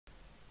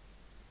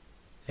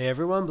Hey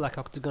everyone, Black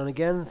Octagon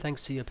again.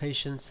 Thanks to your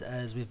patience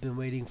as we've been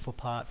waiting for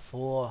part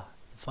 4,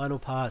 the final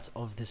part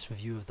of this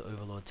review of the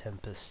Overlord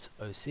Tempest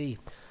OC.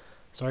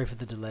 Sorry for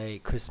the delay.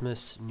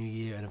 Christmas, New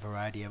Year and a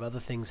variety of other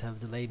things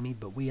have delayed me,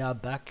 but we are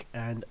back,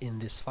 and in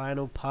this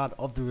final part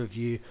of the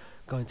review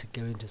going to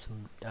go into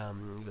some a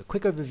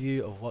quick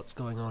overview of what's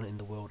going on in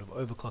the world of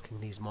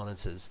overclocking these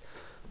monitors.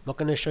 I'm not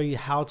going to show you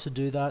how to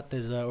do that.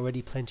 There's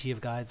already plenty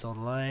of guides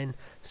online.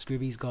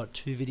 Scrooby's got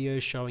 2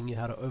 videos showing you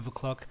how to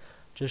overclock,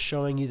 just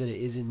showing you that it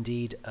is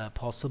indeed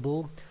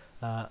possible.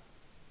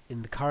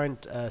 In the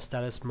current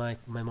status, my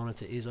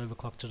monitor is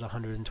overclocked at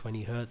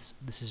 120 Hz.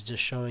 This is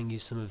just showing you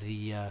some of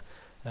the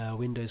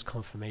Windows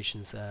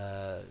confirmations,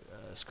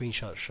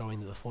 screenshots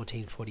showing that the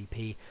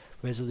 1440p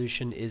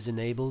resolution is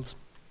enabled,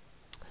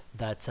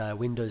 that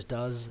Windows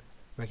does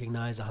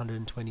recognize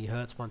 120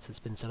 Hz once it's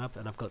been set up,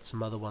 and I've got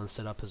some other ones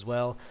set up as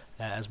well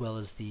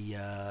as the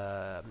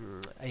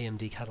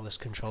AMD Catalyst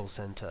Control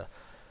Center.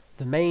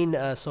 The main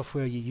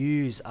software you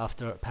use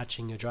after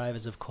patching your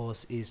drivers, of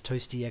course, is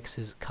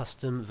ToastyX's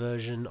custom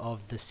version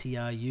of the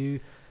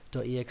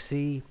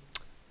CRU.exe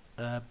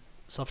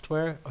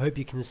software. I hope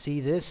you can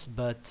see this,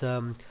 but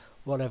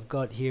what I've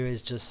got here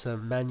is just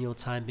some manual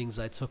timings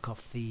I took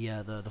off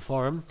the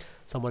forum.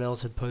 Someone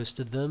else had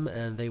posted them,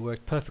 and they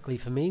worked perfectly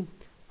for me.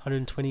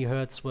 120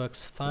 Hz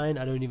works fine.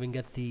 I don't even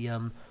get the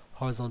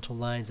horizontal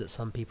lines that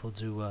some people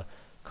do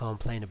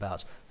complain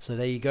about. So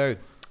there you go.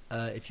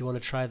 If you want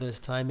to try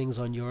those timings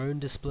on your own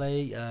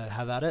display,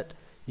 have at it.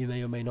 You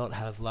may or may not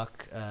have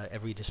luck.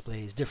 Every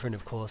display is different,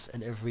 of course,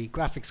 and every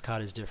graphics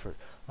card is different.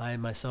 I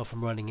myself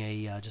am running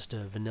just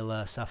a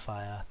vanilla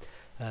Sapphire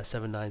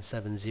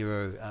 7970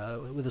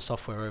 with a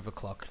software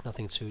overclock.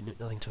 Nothing too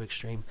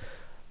extreme.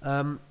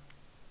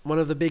 One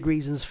of the big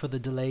reasons for the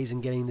delays in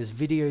getting this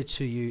video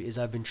to you is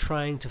I've been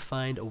trying to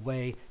find a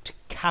way to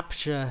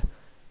capture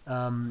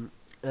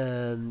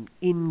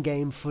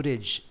in-game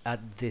footage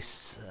at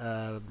this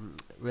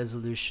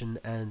resolution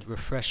and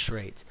refresh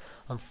rate.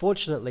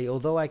 Unfortunately,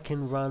 although I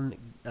can run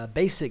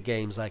basic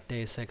games like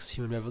Deus Ex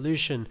Human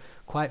Revolution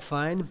quite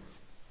fine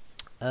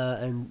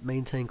and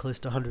maintain close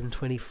to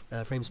 120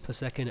 frames per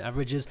second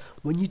averages,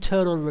 when you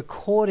turn on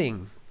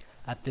recording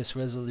at this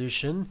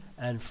resolution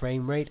and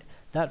frame rate,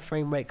 that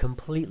frame rate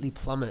completely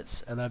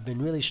plummets, and I've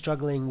been really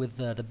struggling with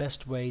the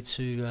best way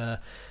to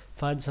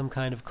find some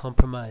kind of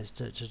compromise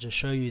to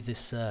show you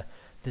this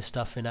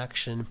stuff in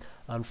action.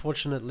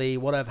 Unfortunately,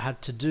 what I've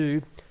had to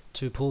do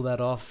to pull that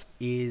off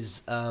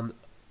is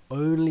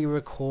only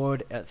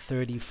record at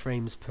 30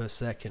 frames per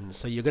second.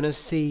 So you're going to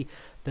see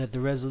that the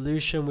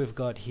resolution we've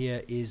got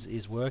here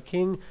is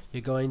working.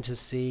 You're going to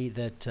see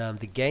that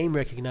the game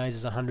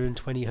recognizes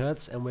 120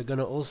 Hz, and we're going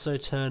to also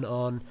turn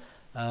on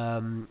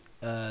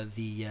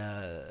the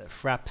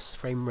Fraps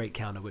frame rate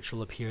counter, which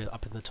will appear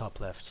up in the top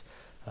left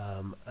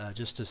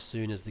just as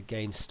soon as the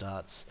game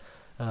starts.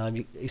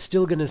 You're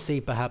still going to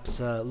see perhaps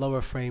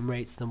lower frame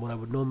rates than what I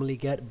would normally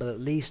get, but at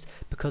least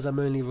because I'm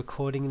only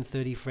recording in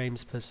 30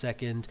 frames per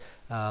second,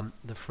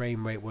 the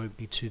frame rate won't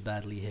be too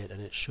badly hit,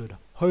 and it should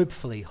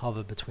hopefully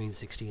hover between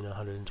 60 and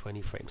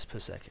 120 frames per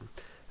second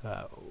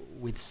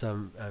with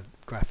some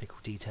graphical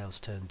details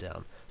turned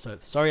down. So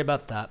sorry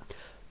about that.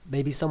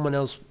 Maybe someone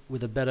else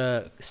with a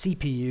better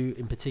CPU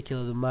in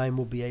particular than mine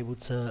will be able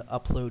to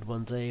upload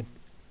one day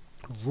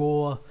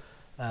raw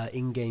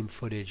in-game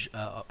footage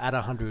at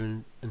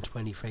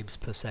 120 frames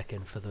per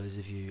second for those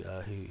of you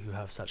who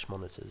have such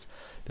monitors.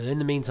 But in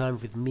the meantime,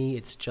 with me,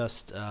 it's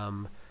just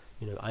I'm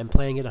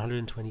playing at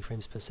 120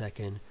 frames per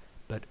second,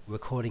 but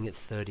recording at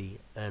 30,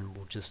 and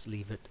we'll just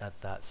leave it at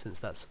that, since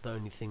that's the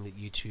only thing that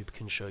YouTube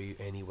can show you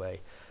anyway.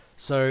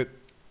 So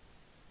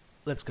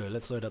let's go.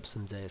 Let's load up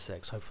some Deus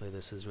Ex. Hopefully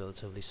this is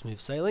relatively smooth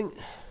sailing.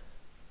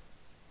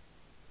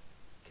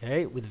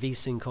 Okay, with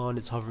VSync on,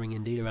 it's hovering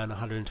indeed around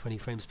 120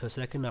 frames per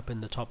second up in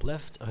the top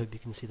left. I hope you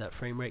can see that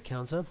frame rate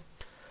counter.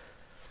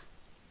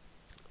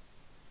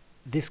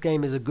 This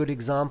game is a good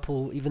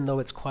example, even though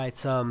it's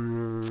quite,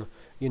 not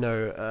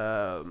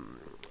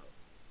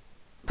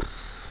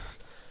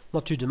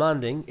too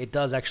demanding. It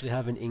does actually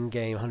have an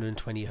in-game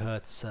 120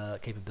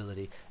 Hz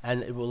capability,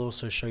 and it will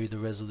also show you the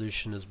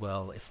resolution as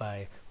well if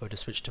I were to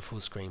switch to full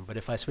screen. But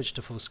if I switch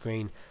to full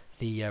screen,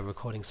 the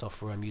recording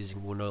software I'm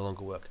using will no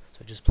longer work.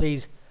 So just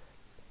please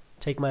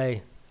take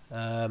my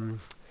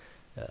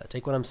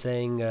take what I'm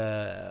saying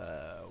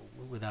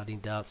without any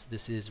doubts.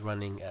 This is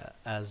running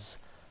as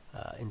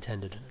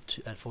intended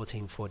at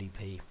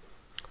 1440p.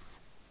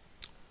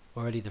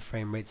 Already the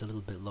frame rate's a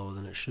little bit lower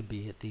than it should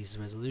be at these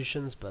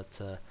resolutions, but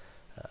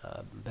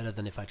better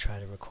than if I try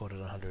to record at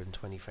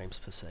 120 frames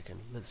per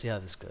second. Let's see how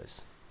this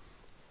goes.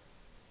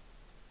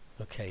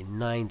 Okay,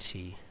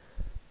 90,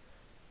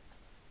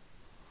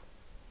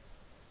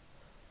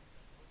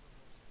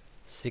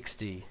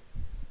 60,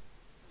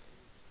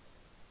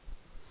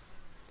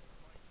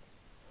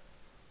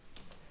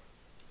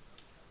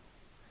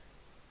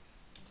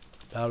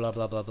 blah blah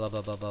blah blah blah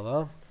blah blah blah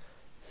blah.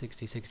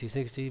 60, 60,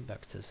 60,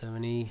 back to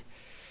 70.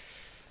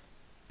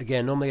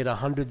 Again, normally at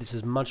 100 this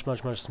is much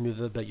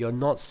smoother, but you're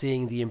not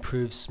seeing the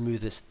improved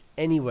smoothness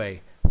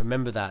anyway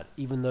Remember that,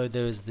 even though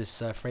there is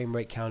this frame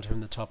rate counter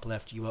in the top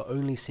left, you are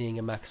only seeing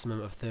a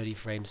maximum of 30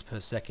 frames per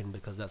second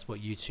because that's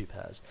what YouTube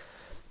has.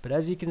 But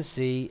as you can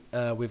see,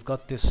 we've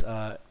got this,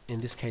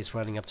 in this case,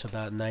 running up to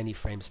about 90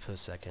 frames per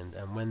second.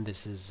 And when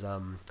this is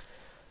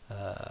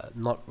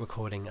not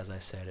recording, as I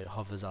said, it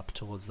hovers up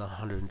towards the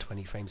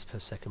 120 frames per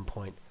second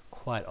point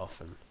quite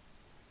often.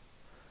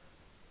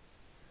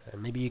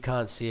 And maybe you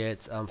can't see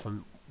it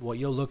from what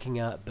you're looking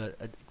at, but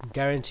I can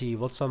guarantee you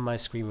what's on my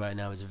screen right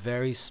now is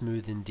very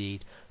smooth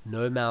indeed.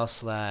 No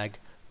mouse lag,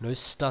 no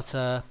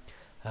stutter,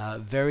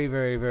 very,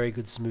 very, very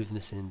good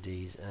smoothness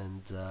indeed.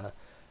 And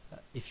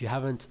if you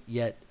haven't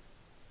yet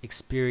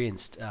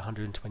experienced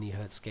 120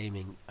 Hz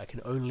gaming, I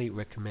can only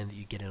recommend that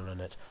you get in on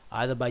it,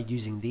 either by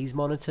using these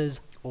monitors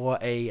or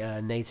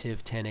a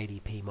native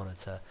 1080p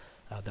monitor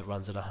that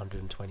runs at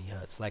 120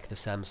 Hz, like the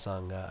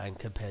Samsung I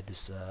compared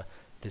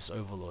this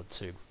Overlord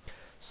to.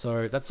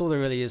 So that's all there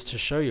really is to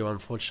show you,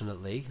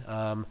 unfortunately.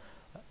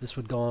 This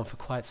would go on for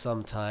quite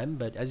some time,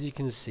 but as you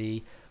can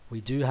see,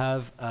 we do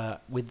have,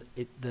 with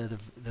it,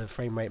 the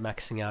frame rate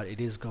maxing out,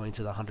 it is going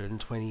to the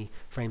 120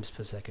 frames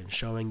per second,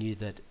 showing you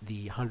that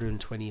the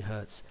 120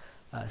 Hz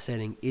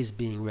setting is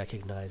being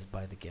recognized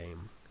by the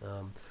game.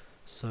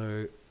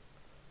 So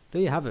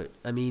there you have it.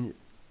 I mean,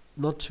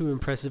 not too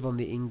impressive on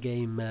the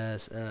in-game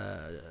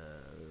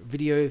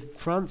video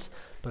front,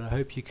 but I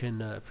hope you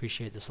can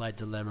appreciate the slight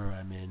dilemma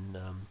I'm in.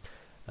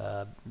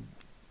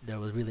 There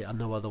was really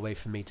no other way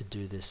for me to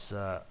do this,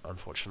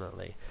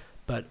 unfortunately.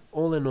 But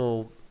all in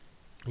all,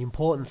 the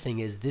important thing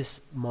is this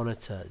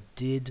monitor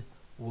did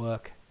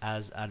work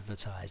as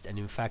advertised, and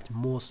in fact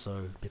more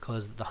so,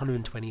 because the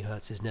 120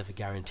 Hz is never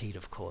guaranteed,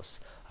 of course.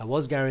 I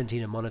was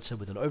guaranteed a monitor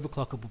with an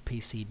overclockable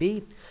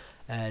PCB,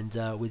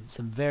 and with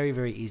some very,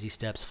 very easy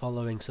steps,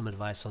 following some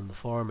advice on the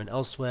forum and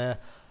elsewhere,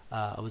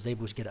 I was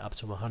able to get it up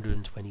to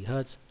 120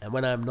 Hz. And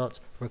when I'm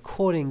not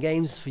recording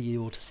games for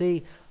you all to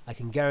see, I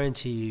can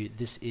guarantee you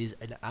this is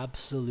an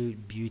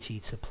absolute beauty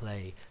to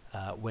play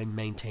when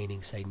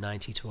maintaining, say,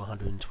 90 to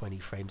 120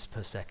 frames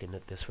per second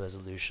at this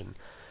resolution.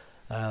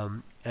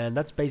 And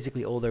that's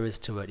basically all there is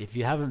to it. If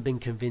you haven't been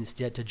convinced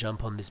yet to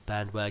jump on this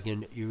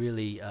bandwagon, you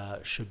really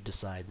should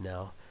decide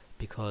now,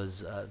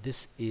 because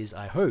this is,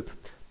 I hope,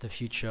 the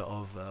future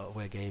of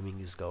where gaming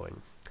is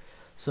going.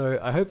 So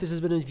I hope this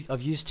has been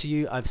of use to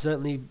you. I've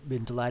certainly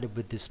been delighted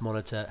with this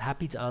monitor.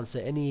 Happy to answer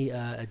any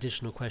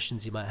additional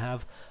questions you might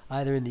have,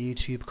 either in the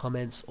YouTube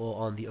comments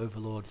or on the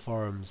Overlord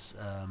Forums.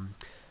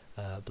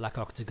 Black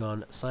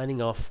Octagon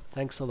signing off.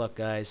 Thanks a lot,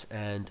 guys,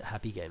 and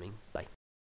happy gaming. Bye.